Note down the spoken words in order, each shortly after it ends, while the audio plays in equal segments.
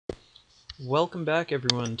Welcome back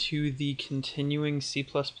everyone to the continuing C++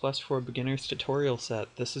 for Beginners tutorial set.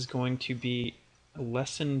 This is going to be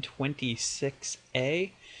lesson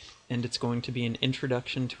 26A, and it's going to be an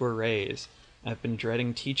introduction to arrays. I've been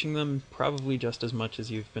dreading teaching them probably just as much as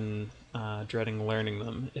you've been dreading learning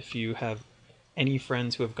them. If you have any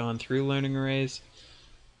friends who have gone through learning arrays,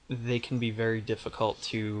 they can be very difficult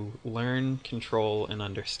to learn, control, and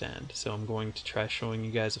understand. So I'm going to try showing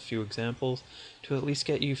you guys a few examples to at least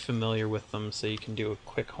get you familiar with them so you can do a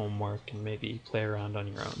quick homework and maybe play around on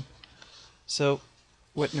your own. So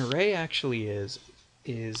what an array actually is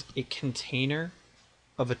a container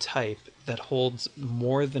of a type that holds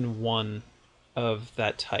more than one of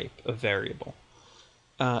that type of variable.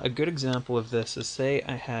 A good example of this is, say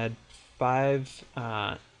I had five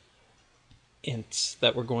ints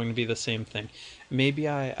that were going to be the same thing. Maybe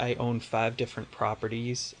I own 5 different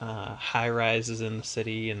properties, high rises in the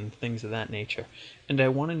city and things of that nature, and I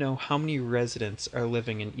want to know how many residents are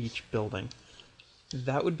living in each building.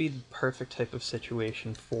 That would be the perfect type of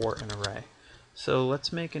situation for an array. So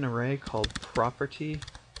let's make an array called property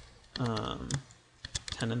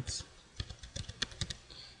tenants,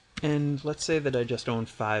 and let's say that I just own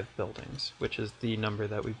 5 buildings, which is the number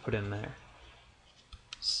that we put in there.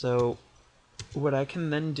 So what I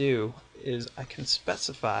can then do is I can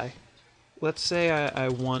specify, let's say I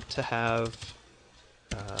want to have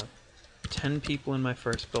 10 people in my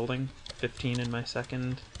first building, 15 in my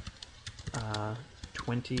second,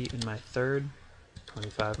 20 in my third,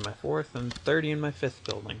 25 in my fourth, and 30 in my fifth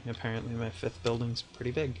building. Apparently my fifth building's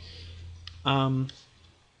pretty big.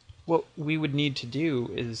 What we would need to do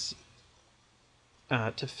is,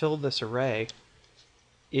 to fill this array,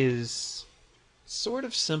 is sort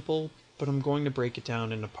of simple, but I'm going to break it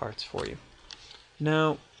down into parts for you.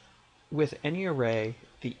 Now, with any array,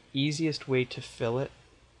 the easiest way to fill it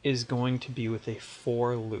is going to be with a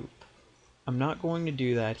for loop. I'm not going to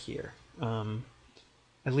do that here,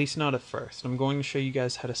 at least not at first. I'm going to show you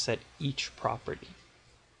guys how to set each property.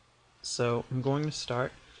 So I'm going to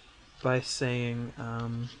start by saying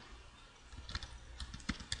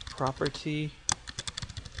property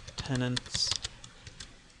tenants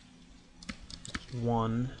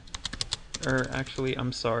 1, or actually,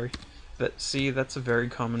 I'm sorry. That's a very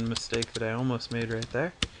common mistake that I almost made right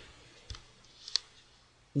there.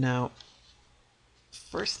 Now,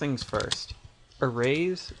 first things first,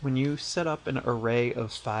 arrays, when you set up an array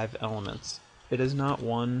of 5 elements, it is not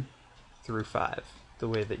 1 through 5, the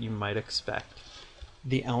way that you might expect.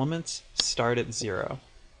 The elements start at 0.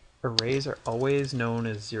 Arrays are always known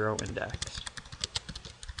as 0 indexed.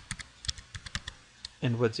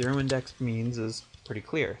 And what 0 indexed means is pretty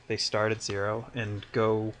clear. They start at 0 and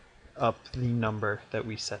go up the number that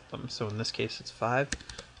we set them. So in this case it's 5,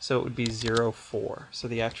 so it would be 0, 4. So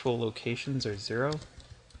the actual locations are 0,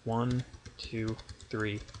 1, 2,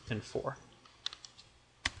 3, and 4.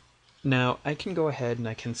 Now I can go ahead and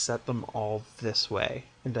I can set them all this way,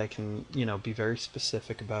 and I can, be very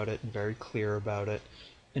specific about it and very clear about it,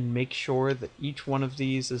 and make sure that each one of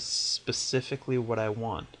these is specifically what I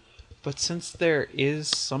want. But since there is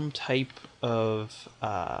some type of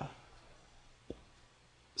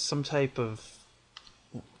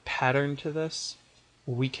pattern to this,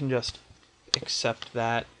 we can just accept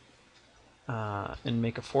that and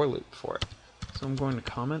make a for loop for it. So I'm going to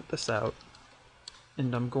comment this out,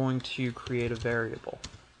 and I'm going to create a variable,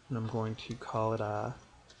 and I'm going to call it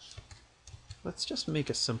let's just make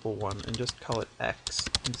a simple one and just call it x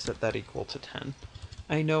and set that equal to 10.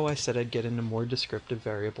 I know I said I'd get into more descriptive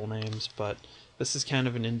variable names, but this is kind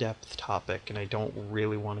of an in-depth topic and I don't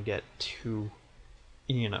really want to get too,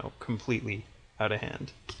 completely out of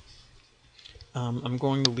hand. I'm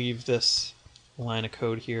going to leave this line of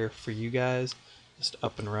code here for you guys, just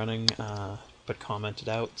up and running, but comment it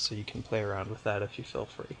out so you can play around with that if you feel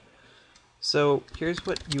free. So here's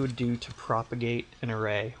what you would do to propagate an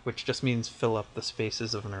array, which just means fill up the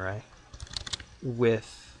spaces of an array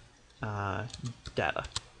with data.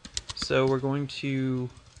 So we're going to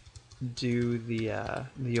do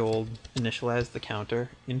the old initialize the counter,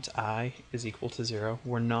 int I is equal to 0.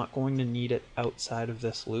 We're not going to need it outside of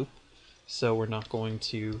this loop, so we're not going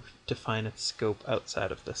to define its scope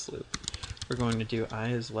outside of this loop. We're going to do I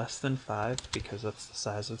is less than 5 because that's the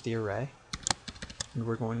size of the array, and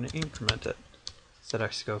we're going to increment it. Set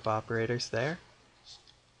our scope operators there,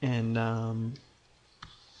 and then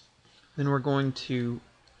we're going to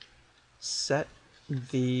set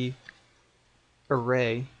the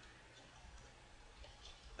array,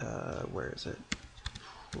 where is it?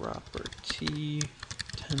 Property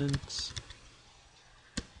tenants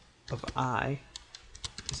of I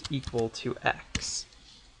is equal to x.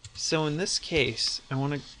 So in this case, I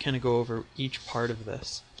want to kind of go over each part of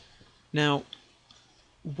this. Now,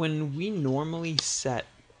 when we normally set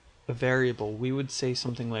a variable, we would say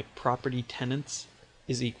something like property tenants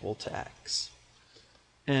is equal to x.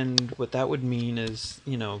 And what that would mean is,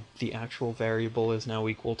 the actual variable is now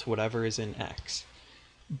equal to whatever is in x.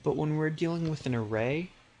 But when we're dealing with an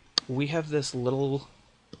array, we have this little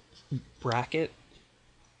bracket,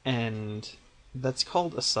 and that's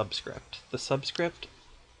called a subscript. The subscript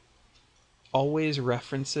always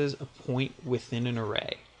references a point within an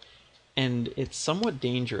array. And it's somewhat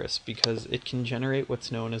dangerous because it can generate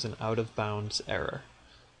what's known as an out-of-bounds error.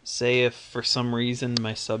 Say if for some reason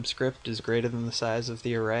my subscript is greater than the size of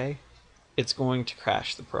the array, it's going to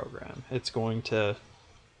crash the program. It's going to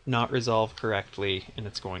not resolve correctly, and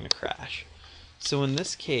it's going to crash. So in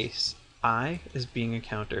this case, I is being a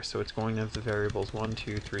counter, so it's going to have the variables 1,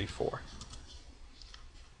 2, 3, 4.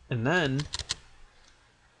 And then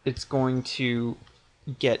it's going to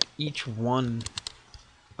get each one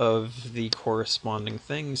of the corresponding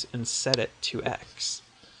things and set it to x.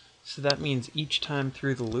 So that means each time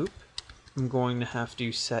through the loop, I'm going to have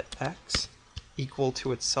to set x equal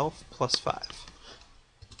to itself plus 5.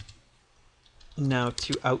 Now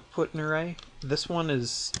to output an array, this one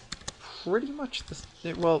is pretty much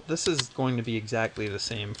well, this is going to be exactly the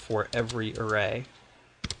same for every array.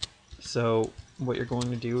 So what you're going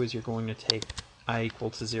to do is you're going to take I equal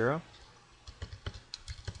to 0.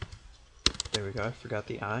 There we go, I forgot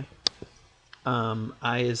the I.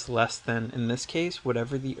 I is less than, in this case,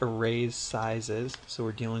 whatever the array's size is. So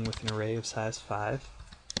we're dealing with an array of size 5.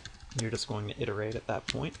 You're just going to iterate at that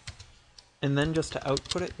point. And then just to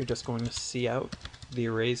output it, you're just going to see out the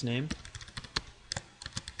array's name.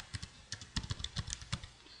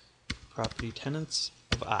 Property tenants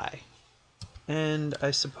of I. And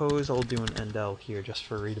I suppose I'll do an endl here just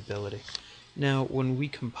for readability. Now, when we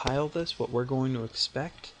compile this, what we're going to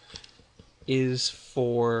expect is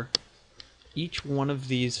for each one of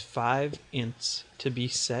these 5 ints to be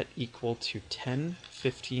set equal to 10,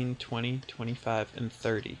 15, 20, 25, and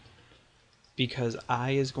 30. Because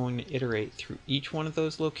I is going to iterate through each one of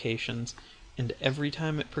those locations, and every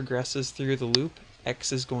time it progresses through the loop,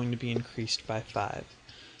 x is going to be increased by 5.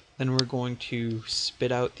 Then we're going to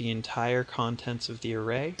spit out the entire contents of the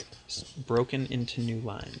array, broken into new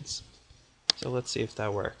lines. So let's see if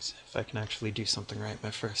that works, if I can actually do something right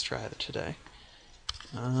my first try today.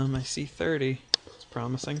 I see 30. It's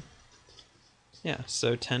promising. Yeah,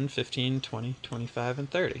 so 10, 15, 20, 25,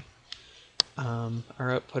 and 30.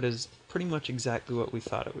 Our output is pretty much exactly what we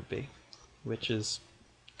thought it would be, which is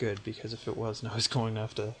good, because if it wasn't, I was going to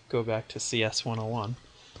have to go back to CS 101.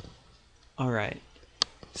 Alright,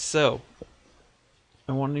 so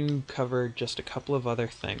I want to cover just a couple of other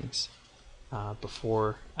things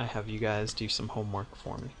before I have you guys do some homework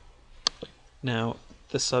for me. Now,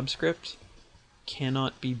 the subscript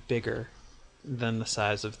cannot be bigger than the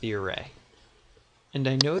size of the array. And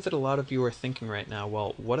I know that a lot of you are thinking right now,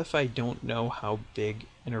 well, what if I don't know how big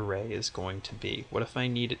an array is going to be? What if I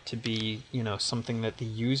need it to be, something that the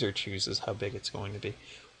user chooses how big it's going to be?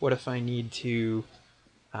 What if I need to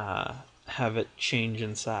have it change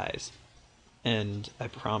in size? And I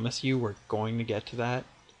promise you we're going to get to that.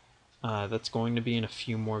 That's going to be in a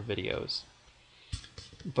few more videos.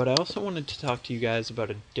 But I also wanted to talk to you guys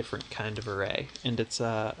about a different kind of array, and it's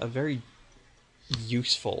a very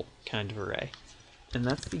useful kind of array, and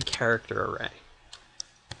that's the character array.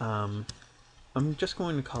 I'm just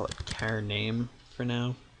going to call it char name for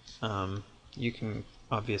now. You can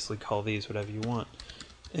obviously call these whatever you want.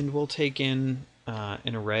 And we'll take in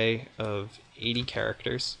an array of 80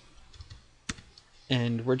 characters,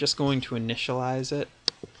 and we're just going to initialize it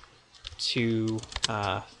to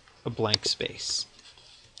a blank space.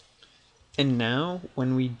 And now,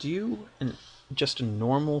 when we do just a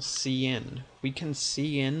normal cin, we can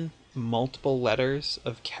cin multiple letters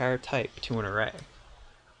of char type to an array.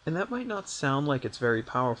 And that might not sound like it's very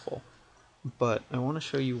powerful, but I want to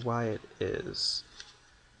show you why it is.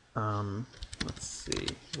 Let's see,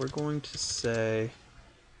 we're going to say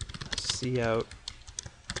cout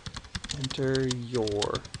enter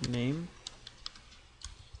your name.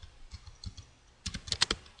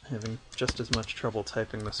 Having just as much trouble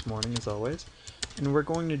typing this morning as always. And we're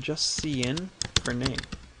going to just cin for name.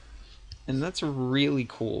 And that's really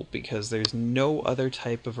cool because there's no other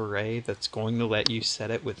type of array that's going to let you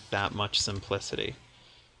set it with that much simplicity.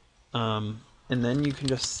 And then you can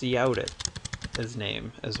just cout it as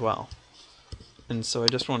name as well. And so I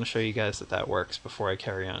just want to show you guys that that works before I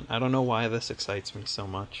carry on. I don't know why this excites me so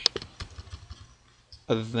much,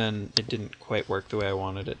 other than it didn't quite work the way I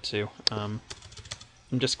wanted it to.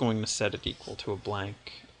 I'm just going to set it equal to a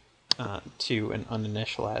blank to an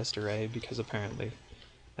uninitialized array, because apparently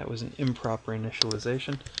that was an improper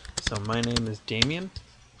initialization. So my name is Damien,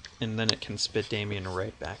 and then it can spit Damien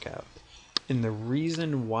right back out. And the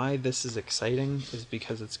reason why this is exciting is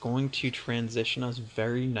because it's going to transition us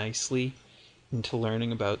very nicely into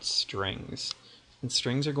learning about strings. And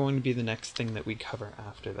strings are going to be the next thing that we cover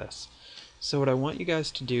after this. So what I want you guys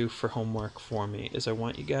to do for homework for me is I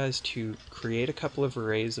want you guys to create a couple of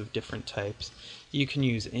arrays of different types. You can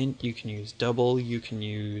use int, you can use double, you can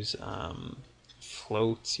use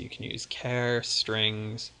floats, you can use char,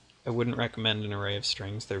 strings. I wouldn't recommend an array of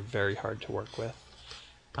strings, they're very hard to work with.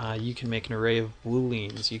 You can make an array of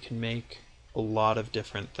booleans, you can make a lot of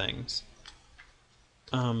different things.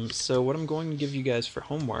 So what I'm going to give you guys for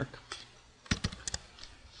homework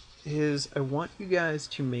is I want you guys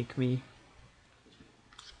to make me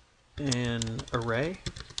an array,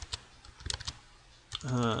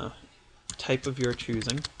 type of your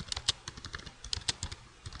choosing,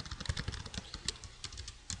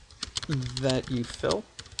 that you fill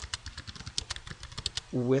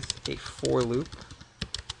with a for loop,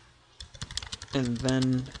 and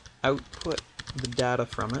then output the data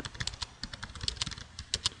from it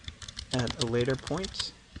at a later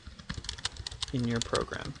point in your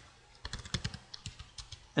program.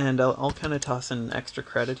 And I'll kind of toss in an extra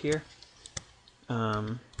credit here.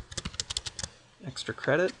 Extra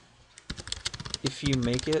credit, if you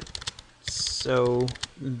make it so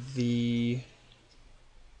the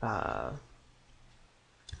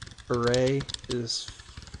array is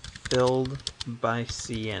filled by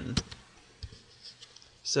cin.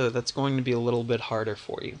 So that's going to be a little bit harder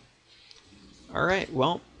for you. Alright,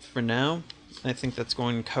 well, for now, I think that's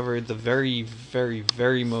going to cover the very, very,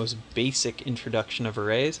 very most basic introduction of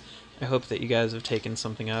arrays. I hope that you guys have taken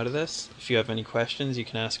something out of this. If you have any questions, you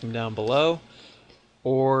can ask them down below.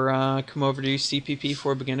 Or come over to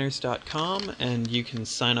cpp4beginners.com and you can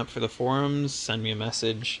sign up for the forums, send me a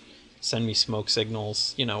message, send me smoke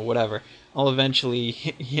signals, you know, whatever. I'll eventually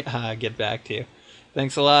get back to you.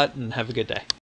 Thanks a lot and have a good day.